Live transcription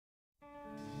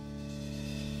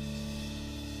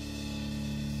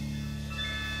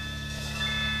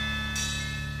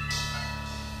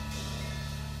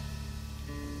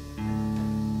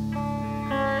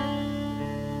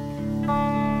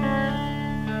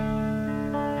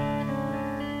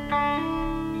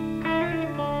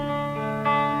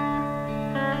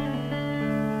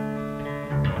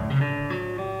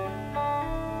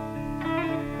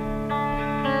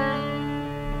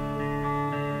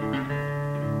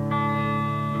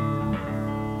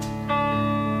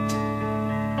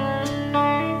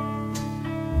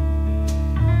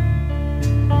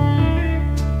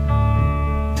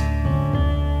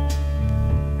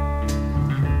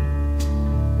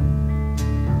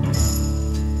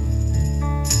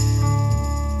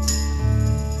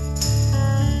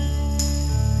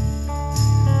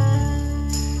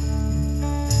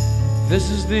This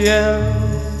is the end,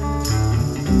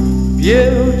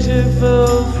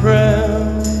 beautiful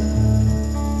friend.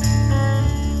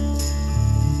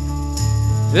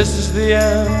 This is the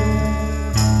end,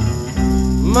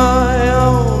 my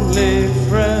only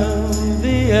friend.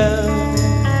 The end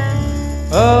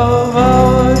of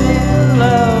our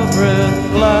elaborate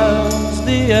plans.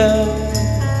 The end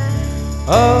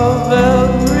of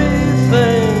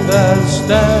everything that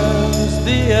stands.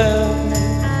 The end,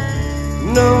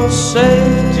 no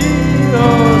safety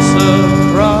or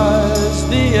surprise.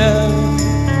 The end,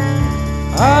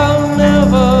 I'll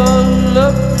never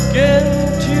look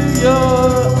into your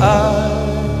eyes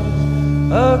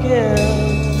again.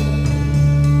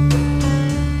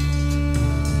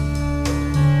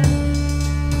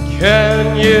 Can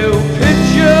you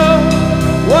picture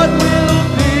what will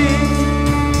be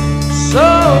so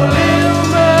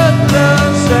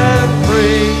limitless and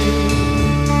free,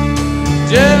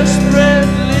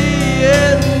 desperately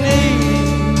in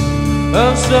need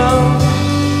of some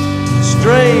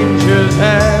stranger's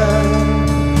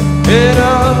hand in a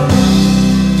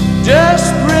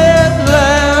desperate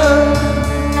land?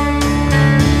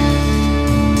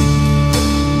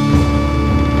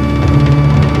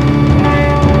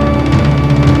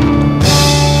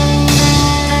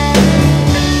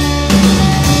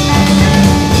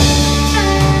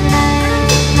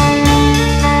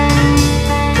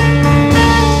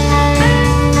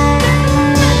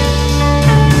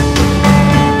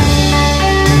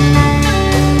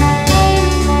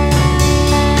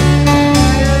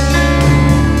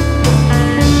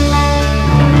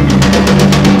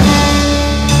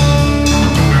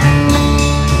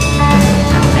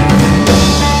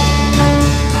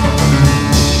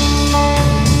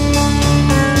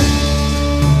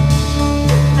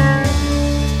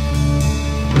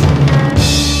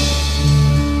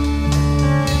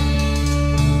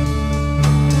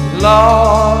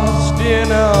 Lost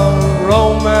in a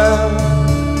romance,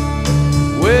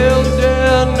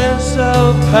 wilderness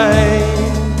of pain,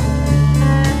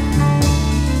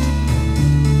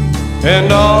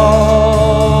 and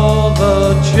all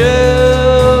the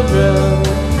children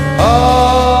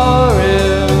are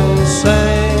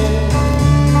insane.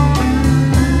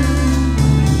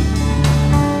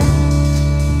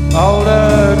 All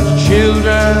the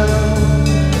children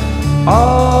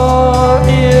are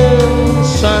insane,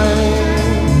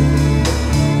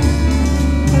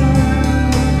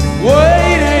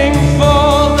 waiting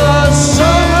for the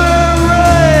summer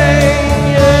rain,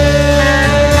 yeah.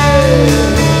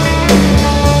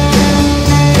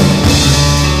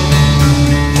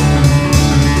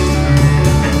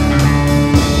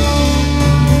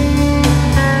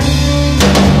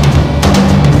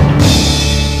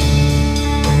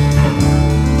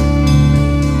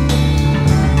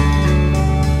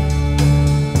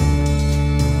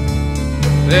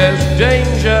 There's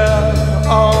danger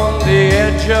on the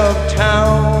edge of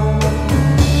town.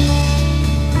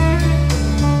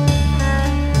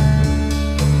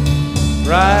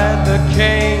 Ride the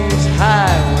King's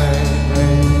Highway,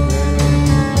 baby.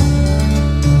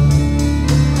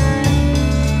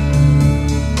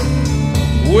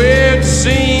 Weird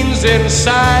scenes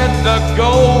inside the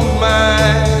gold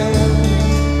mine.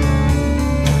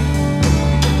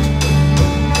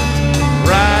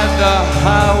 Ride the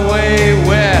highway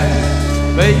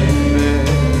west, baby.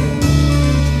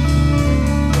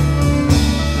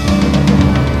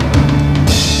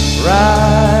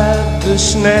 Ride the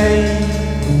snake,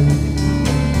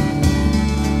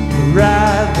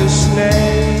 ride the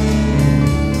snake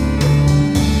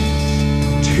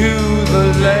to the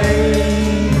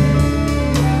lake,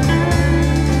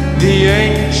 the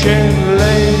ancient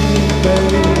lake,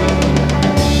 baby.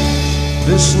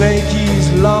 The snake, he's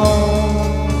long,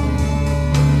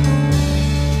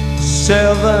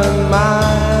 7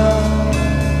 miles.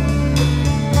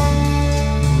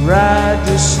 Ride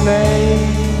the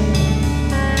snake,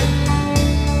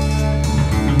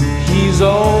 he's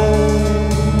old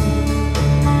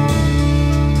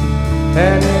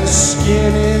and his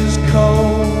skin is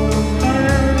cold.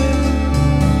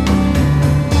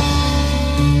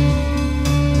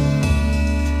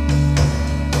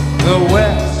 The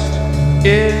West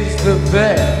is the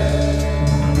best.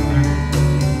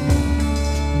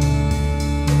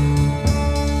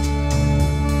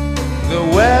 The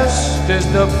West is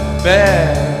the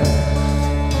best.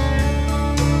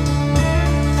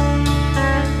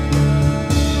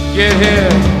 Get here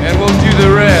and we'll do the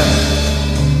rest.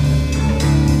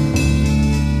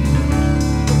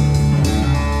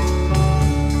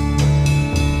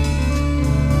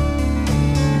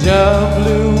 The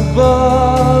blue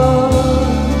bus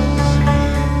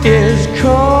is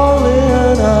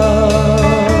calling us.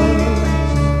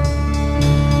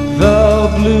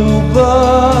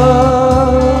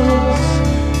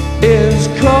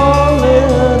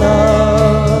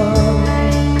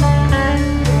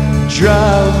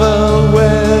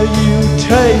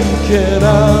 at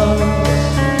us.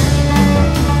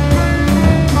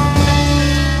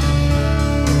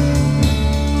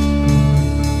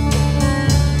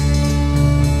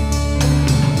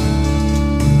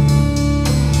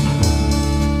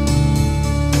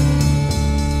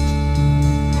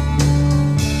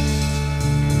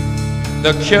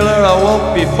 The killer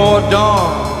awoke before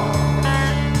dawn.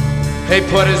 He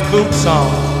put his boots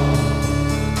on.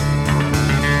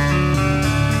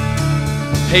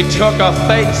 He took a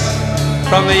face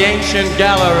from the ancient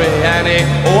gallery and he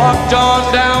walked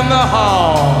on down the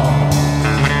hall.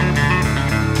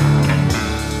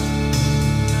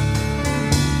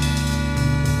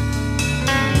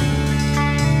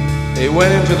 He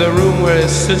went into the room where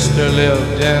his sister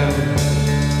lived, and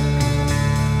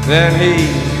then he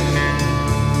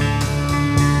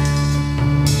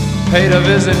paid a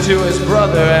visit to his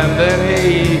brother, and then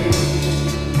he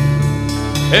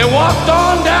walked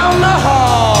on down the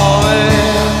hall,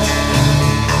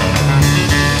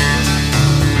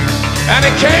 and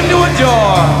he came to a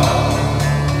door,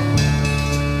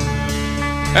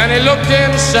 and he looked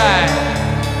inside.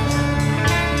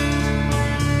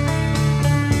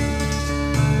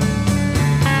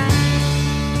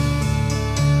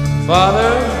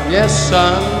 Father, yes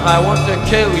son, I want to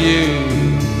kill you.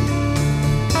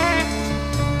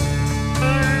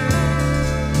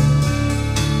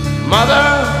 Mother,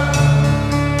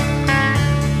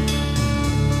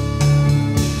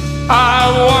 I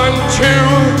want to.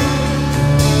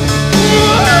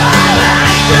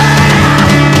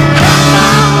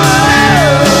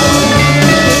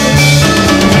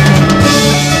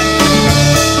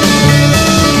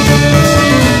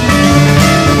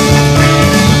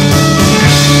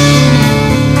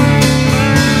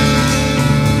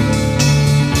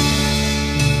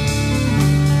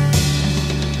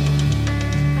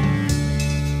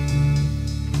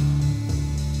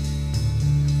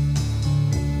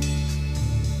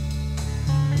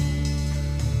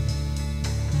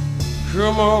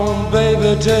 Come on,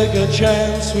 baby, take a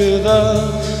chance with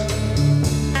us.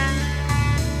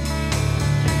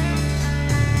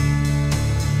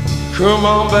 Come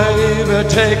on, baby,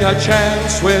 take a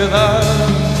chance with us.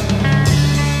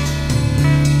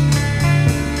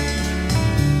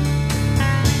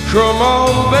 Come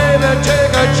on, baby,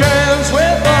 take a chance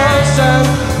with us and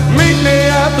meet me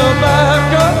at the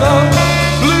back of the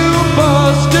blue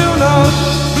bus. Do not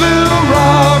blue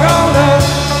rock on that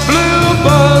blue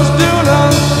bus. Do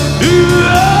not,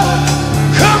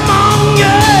 come on,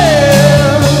 yeah.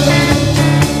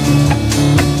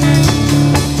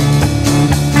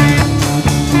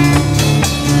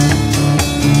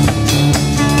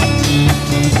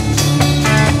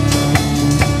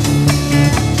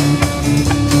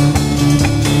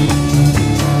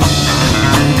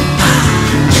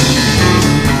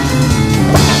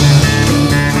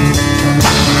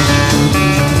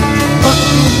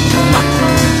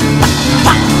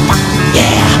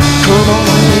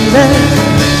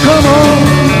 Come on,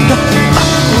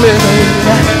 baby,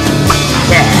 yeah.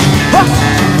 Yeah. Come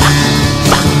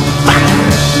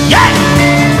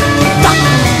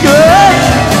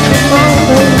on,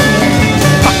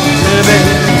 baby.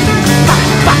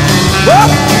 Whoa,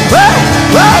 whoa,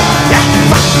 whoa, yeah.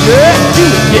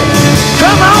 Yeah.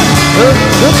 Come on,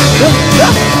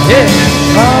 yeah.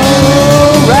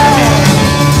 All right.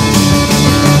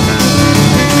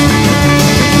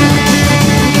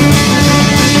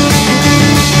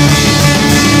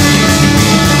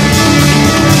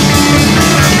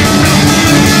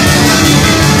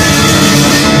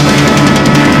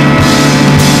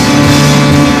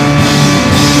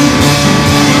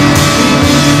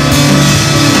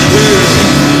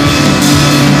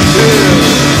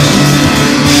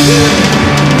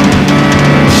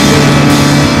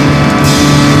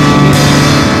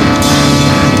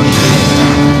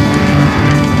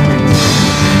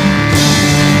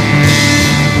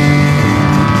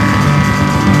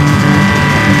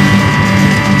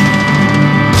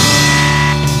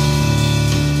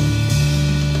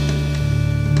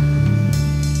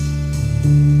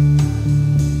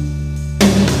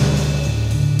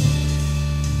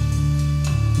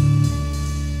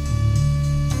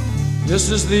 This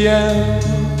is the end,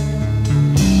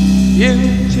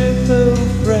 beautiful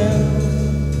friend.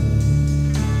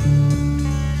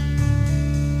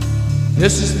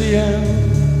 This is the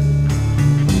end,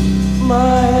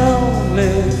 my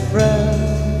only friend.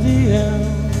 The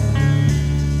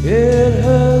end. It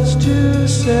hurts to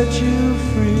set you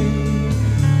free,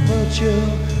 but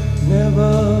you'll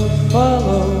never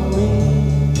follow me.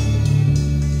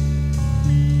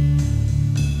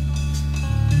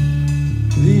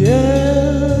 The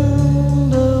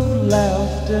end of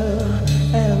laughter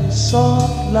and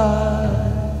soft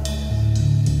light,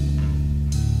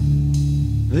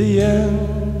 the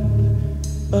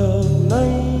end of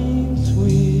nights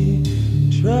we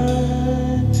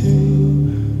try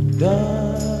to die.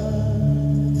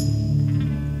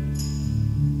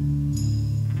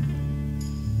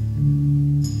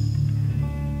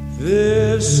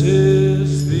 This is